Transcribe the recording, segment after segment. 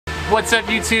What's up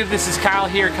YouTube? This is Kyle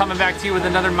here coming back to you with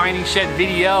another mining shed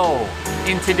video.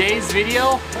 In today's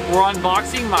video, we're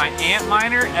unboxing my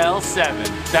ANTMINER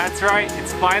L7. That's right,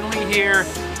 it's finally here.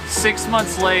 6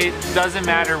 months late, doesn't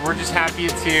matter, we're just happy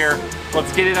it's here.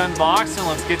 Let's get it unboxed and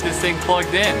let's get this thing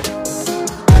plugged in.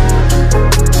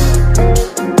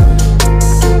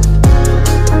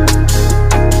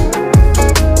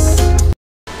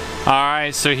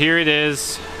 Alright, so here it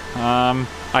is.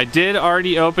 I did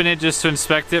already open it just to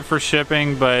inspect it for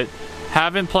shipping, but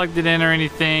haven't plugged it in or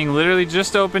anything. Literally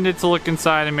just opened it to look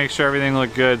inside and make sure everything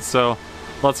looked good. So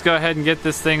let's go ahead and get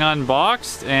this thing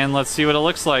unboxed and let's see what it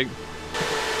looks like.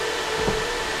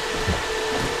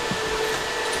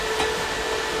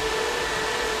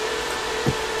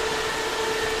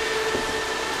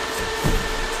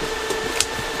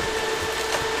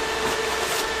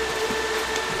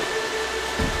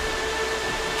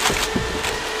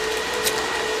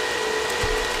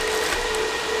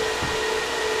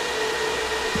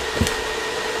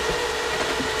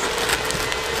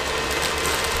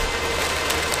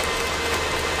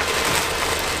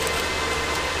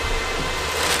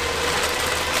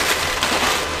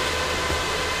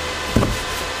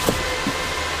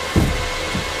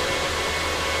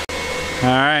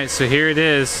 Alright, so here it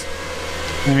is.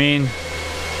 I mean,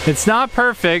 it's not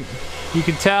perfect. You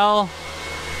can tell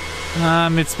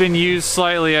it's been used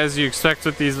slightly as you expect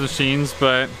with these machines,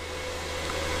 but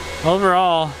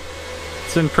overall,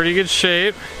 it's in pretty good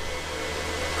shape.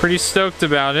 Pretty stoked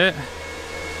about it.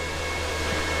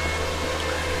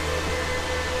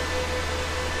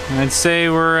 I'd say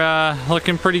we're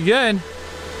looking pretty good.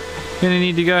 Gonna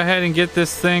need to go ahead and get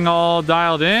this thing all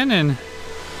dialed in and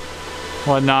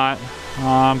whatnot.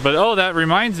 But oh, that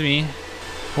reminds me,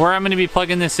 where I'm going to be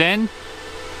plugging this in,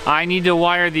 I need to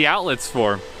wire the outlets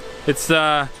for. It's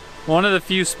one of the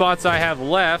few spots I have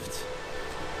left.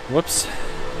 Whoops.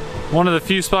 One of the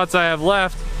few spots I have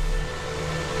left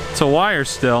to wire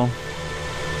still.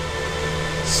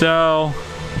 So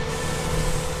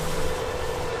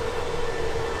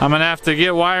I'm going to have to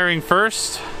get wiring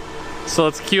first. So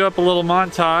let's cue up a little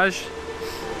montage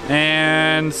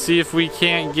and see if we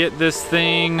can't get this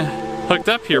thing hooked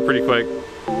up here pretty quick.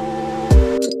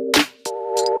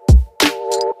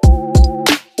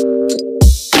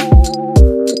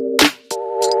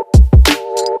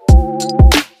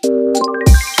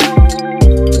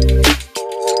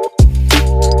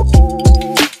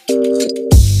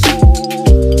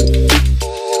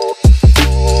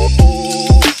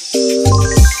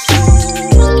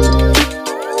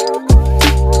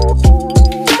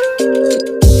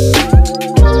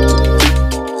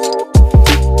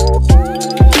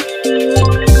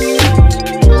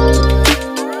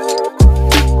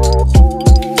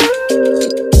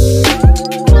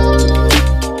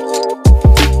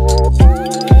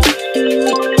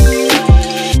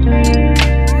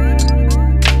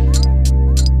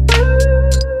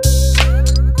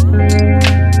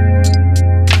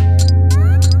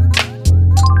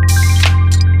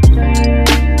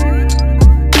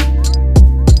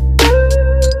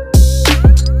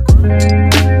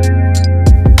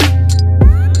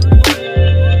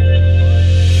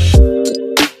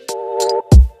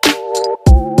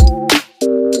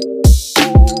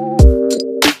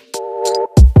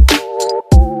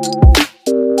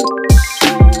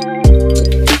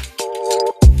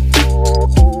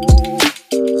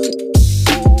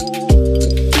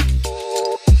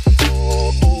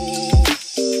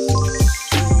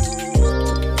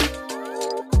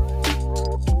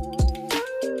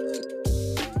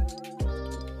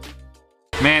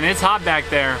 Man, it's hot back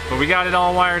there, but we got it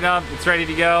all wired up. It's ready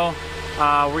to go.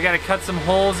 We got to cut some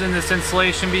holes in this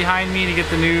insulation behind me to get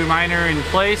the new miner in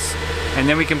place, and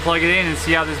then we can plug it in and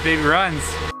see how this baby runs.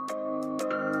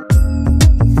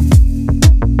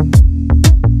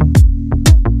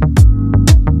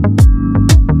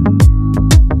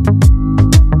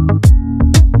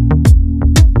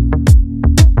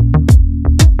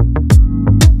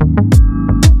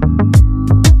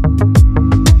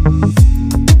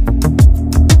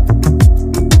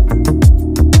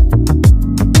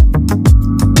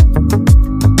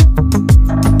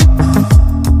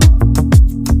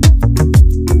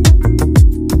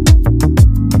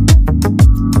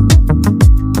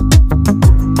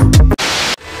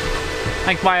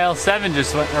 I think my L7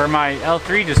 just went, or my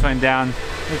L3 just went down.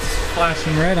 It's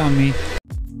flashing red on me.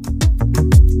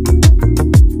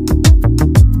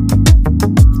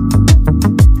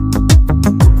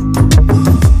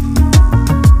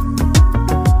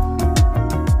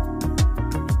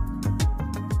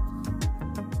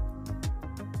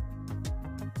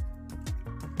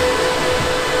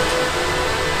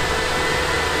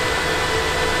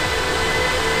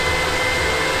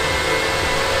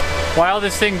 while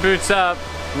this thing boots up,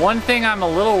 one thing I'm a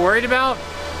little worried about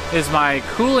is my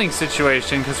cooling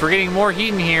situation, because we're getting more heat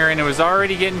in here and it was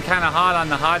already getting kind of hot on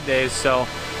the hot days, so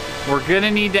we're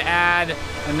gonna need to add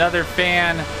another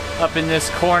fan up in this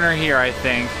corner here, I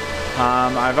think.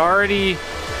 I've already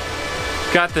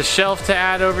got the shelf to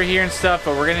add over here and stuff,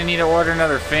 but we're gonna need to order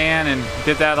another fan and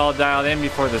get that all dialed in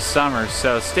before the summer,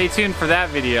 so stay tuned for that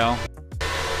video.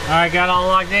 Alright, got all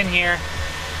logged in here.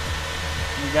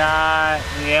 We got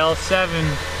the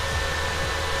L7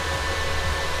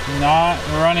 not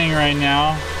running right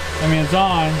now. I mean, it's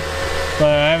on, but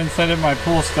I haven't set up my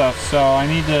pool stuff, so I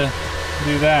need to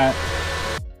do that.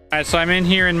 Alright, so I'm in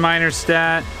here in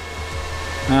minerstat.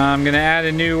 I'm gonna add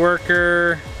a new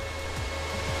worker.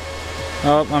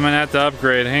 Oh, I'm gonna have to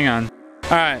upgrade, hang on.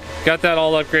 Alright, got that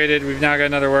all upgraded. We've now got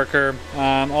another worker.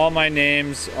 All my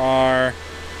names are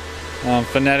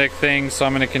phonetic things, so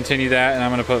I'm gonna continue that, and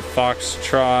I'm gonna put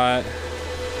Foxtrot.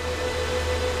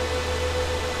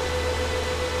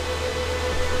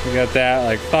 We got that,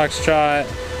 like Foxtrot.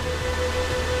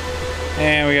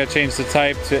 And we gotta change the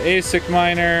type to ASIC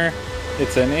miner.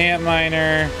 It's an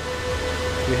ANTMINER.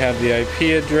 We have the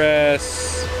IP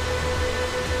address.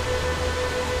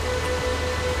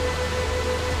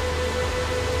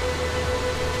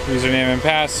 Username and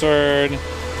password.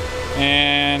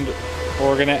 And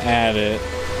we're gonna add it.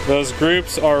 Those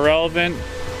groups are relevant.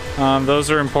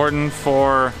 Those are important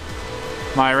for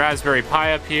my Raspberry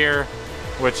Pi up here,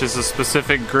 which is a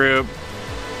specific group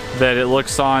that it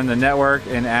looks on the network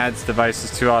and adds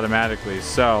devices to automatically.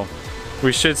 So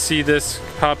we should see this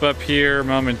pop up here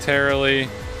momentarily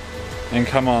and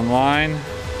come online.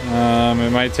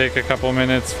 It might take a couple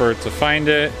minutes for it to find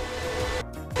it.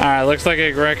 Alright, looks like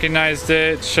it recognized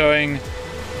it. It's showing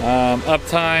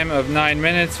uptime of 9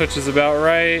 minutes, which is about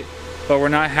right. But we're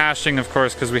not hashing, of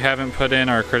course, because we haven't put in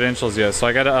our credentials yet. So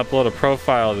I got to upload a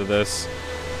profile to this.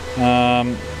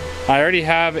 I already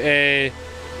have a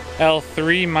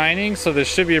L3 mining, so this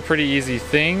should be a pretty easy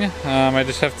thing. I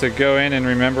just have to go in and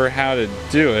remember how to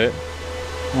do it.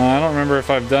 I don't remember if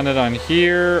I've done it on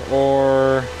here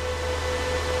or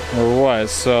what.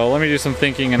 So let me do some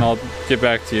thinking and I'll get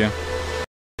back to you.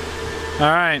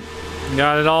 Alright,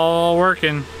 got it all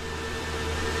working.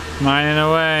 Mining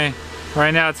away.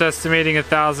 Right now it's estimating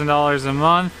 $1,000 a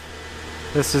month.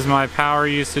 This is my power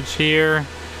usage here.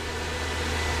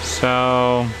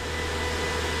 So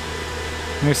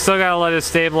we still gotta let it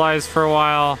stabilize for a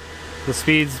while. The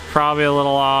speed's probably a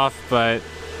little off, but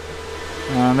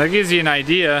that gives you an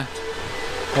idea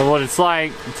of what it's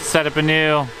like to set up a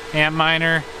new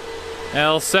ANTMINER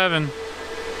L7.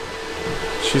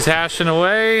 She's hashing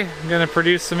away, gonna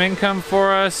produce some income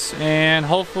for us, and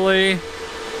hopefully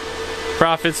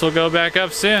profits will go back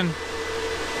up soon.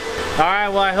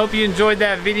 Alright, well, I hope you enjoyed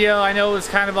that video. I know it was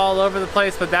kind of all over the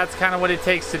place, but that's kind of what it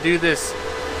takes to do this.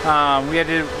 We had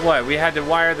to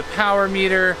wire the power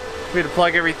meter, we had to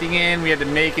plug everything in, we had to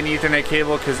make an Ethernet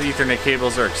cable because Ethernet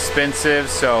cables are expensive,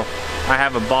 so I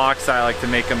have a box. I like to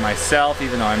make them myself,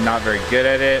 even though I'm not very good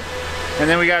at it. And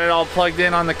then we got it all plugged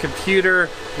in on the computer.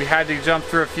 We had to jump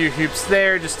through a few hoops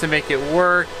there just to make it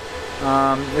work.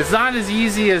 It's not as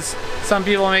easy as some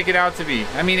people make it out to be.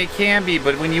 I mean, it can be,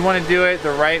 but when you want to do it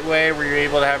the right way, where you're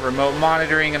able to have remote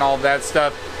monitoring and all of that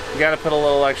stuff, you got to put a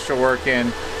little extra work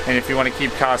in. And if you want to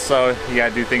keep costs low, you got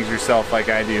to do things yourself like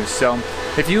I do. So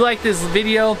if you like this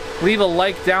video, leave a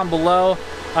like down below.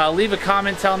 Leave a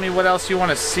comment telling me what else you want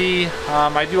to see.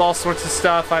 I do all sorts of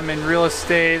stuff. I'm in real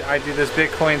estate. I do this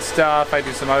Bitcoin stuff. I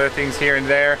do some other things here and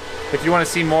there. If you want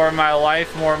to see more of my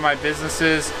life, more of my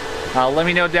businesses, let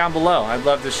me know down below. I'd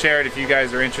love to share it if you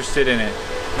guys are interested in it.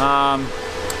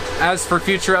 As for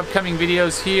future upcoming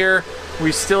videos here,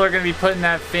 we still are going to be putting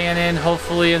that fan in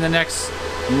hopefully in the next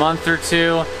month or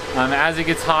two. As it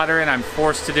gets hotter and I'm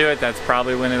forced to do it, that's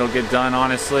probably when it'll get done,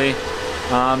 honestly.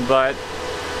 But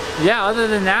yeah, other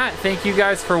than that, thank you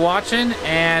guys for watching,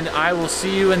 and I will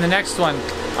see you in the next one.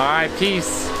 Alright,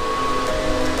 peace.